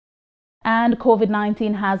And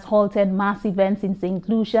COVID-19 has halted mass events in Saint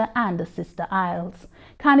Lucia and the Sister Isles.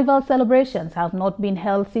 Carnival celebrations have not been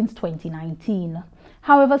held since 2019.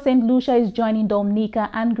 However, Saint Lucia is joining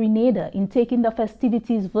Dominica and Grenada in taking the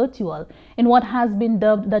festivities virtual in what has been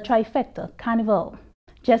dubbed the Trifecta Carnival.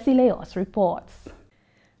 Jesse Leos reports.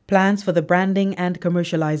 Plans for the branding and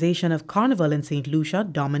commercialization of Carnival in Saint Lucia,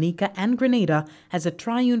 Dominica and Grenada as a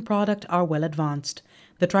triune product are well advanced.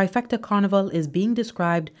 The Trifecta Carnival is being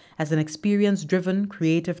described as an experience-driven,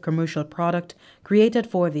 creative commercial product created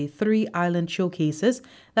for the three island showcases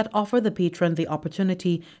that offer the patron the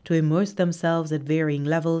opportunity to immerse themselves at varying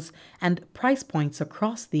levels and price points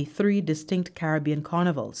across the three distinct Caribbean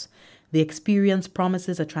carnivals. The experience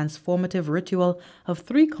promises a transformative ritual of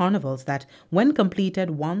three carnivals that, when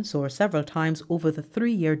completed once or several times over the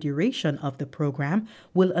 3-year duration of the program,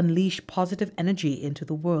 will unleash positive energy into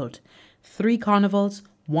the world. 3 carnivals,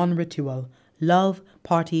 1 ritual. Love,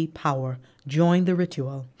 party, power. Join the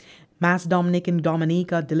ritual. Mass Dominic in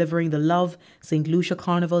Dominica delivering the love, Saint Lucia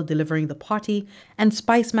Carnival delivering the party, and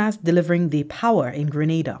Spice Mass delivering the power in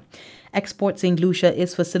Grenada. Export Saint Lucia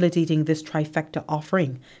is facilitating this trifecta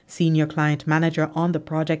offering. Senior Client Manager on the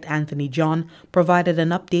project, Anthony John, provided an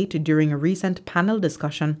update during a recent panel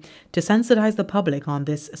discussion to sensitize the public on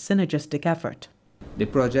this synergistic effort. The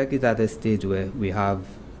project is at a stage where we have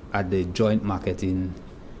at the joint marketing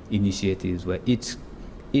initiatives where each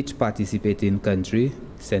participating country,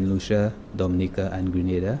 Saint Lucia, Dominica and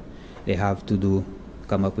Grenada, they have to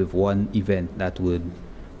come up with one event that would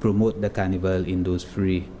promote the carnival in those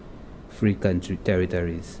free country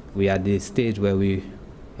territories. We are at the stage where we're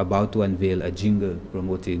about to unveil a jingle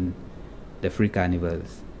promoting the free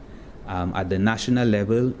carnivals. At the national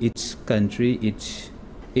level, each country, each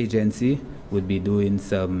agency would be doing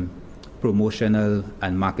some promotional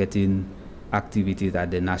and marketing activities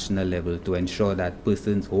at the national level to ensure that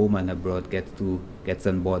persons home and abroad gets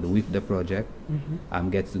on board with the project,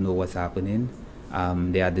 gets to know what's happening.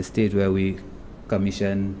 They are at the stage where we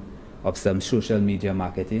commission of some social media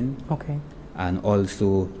marketing, and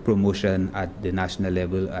also promotion at the national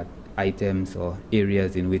level at items or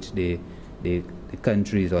areas in which the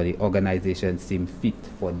countries or the organizations seem fit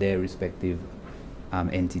for their respective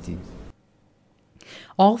entities.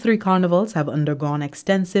 All 3 carnivals have undergone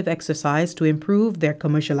extensive exercise to improve their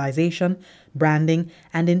commercialization, branding,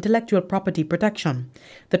 and intellectual property protection.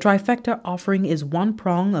 The Trifecta offering is one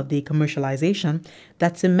prong of the commercialization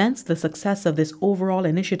that cements the success of this overall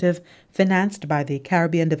initiative financed by the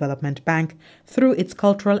Caribbean Development Bank through its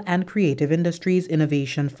Cultural and Creative Industries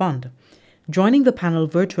Innovation Fund. Joining the panel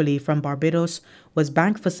virtually from Barbados was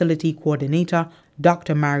Bank Facility Coordinator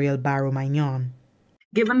Dr. Mariel Barrow-Magnon.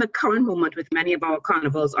 Given the current moment with many of our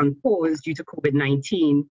carnivals on pause due to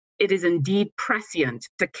COVID-19, it is indeed prescient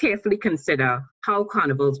to carefully consider how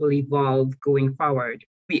carnivals will evolve going forward.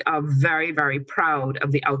 We are very, very proud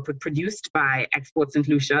of the output produced by Export Saint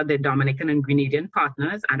Lucia, their Dominican and Grenadian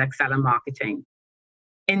partners, and Excella Marketing.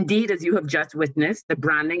 Indeed, as you have just witnessed, the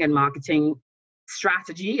branding and marketing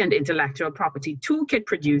strategy and intellectual property toolkit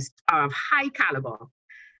produced are of high caliber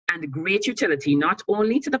and great utility not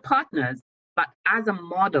only to the partners, but as a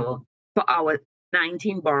model for our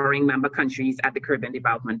 19 borrowing member countries at the Caribbean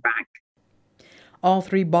Development Bank. All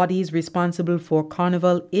 3 bodies responsible for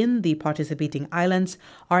Carnival in the participating islands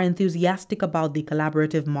are enthusiastic about the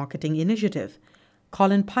collaborative marketing initiative.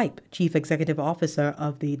 Colin Pipe, Chief Executive Officer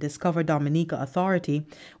of the Discover Dominica Authority,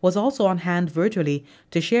 was also on hand virtually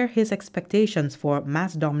to share his expectations for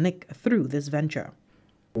Mass Dominic through this venture.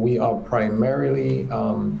 We are primarily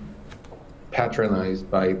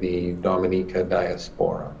patronized by the Dominica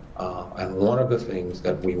diaspora. And one of the things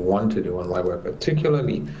that we want to do and why we're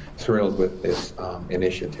particularly thrilled with this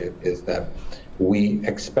initiative is that we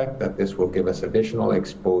expect that this will give us additional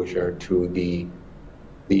exposure to the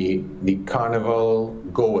carnival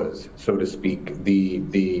goers, so to speak,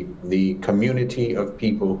 the community of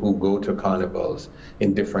people who go to carnivals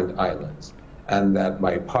in different islands. And that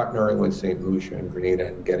by partnering with Saint Lucia and Grenada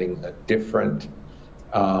and getting a different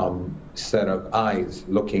set of eyes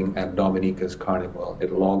looking at Dominica's carnival,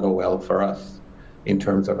 it'll all go well for us in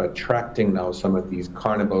terms of attracting now some of these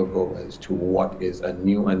carnival goers to what is a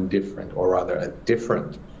new and different, or rather a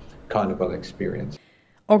different carnival experience.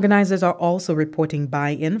 Organizers are also reporting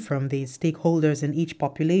buy-in from the stakeholders in each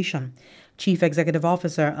population. Chief Executive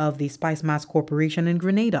Officer of the Spice Mass Corporation in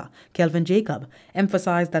Grenada, Kelvin Jacob,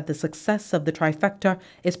 emphasized that the success of the Trifecta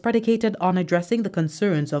is predicated on addressing the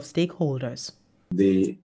concerns of stakeholders.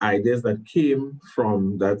 The ideas that came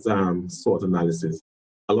from that SWOT analysis,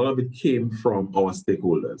 a lot of it came from our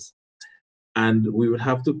stakeholders. And we would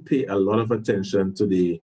have to pay a lot of attention to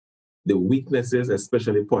the the weaknesses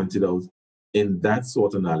especially pointed out in that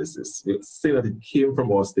SWOT analysis. We say that it came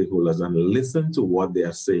from our stakeholders and listen to what they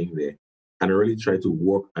are saying there and really try to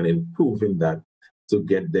work on improving that to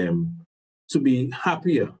get them to be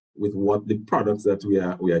happier with what the products that we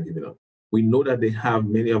are giving up. We know that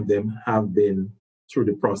many of them have been through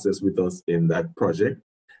the process with us in that project,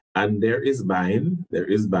 and there is buy-in,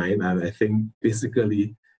 and I think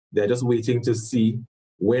basically they're just waiting to see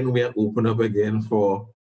when we are open up again for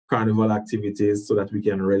carnival activities so that we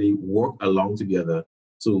can really work along together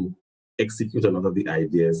to execute a lot of the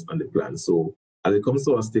ideas and the plans. So as it comes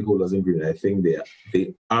to our stakeholders in Grenada, I think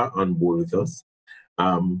they are on board with us.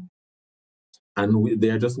 And they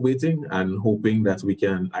are just waiting and hoping that we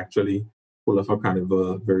can actually pull off a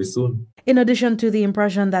carnival very soon. In addition to the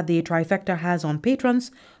impression that the Trifecta has on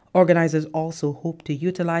patrons, organizers also hope to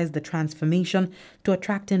utilize the transformation to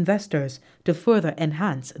attract investors to further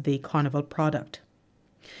enhance the carnival product.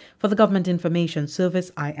 For the Government Information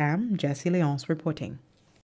Service, I am Jessie Leonce reporting.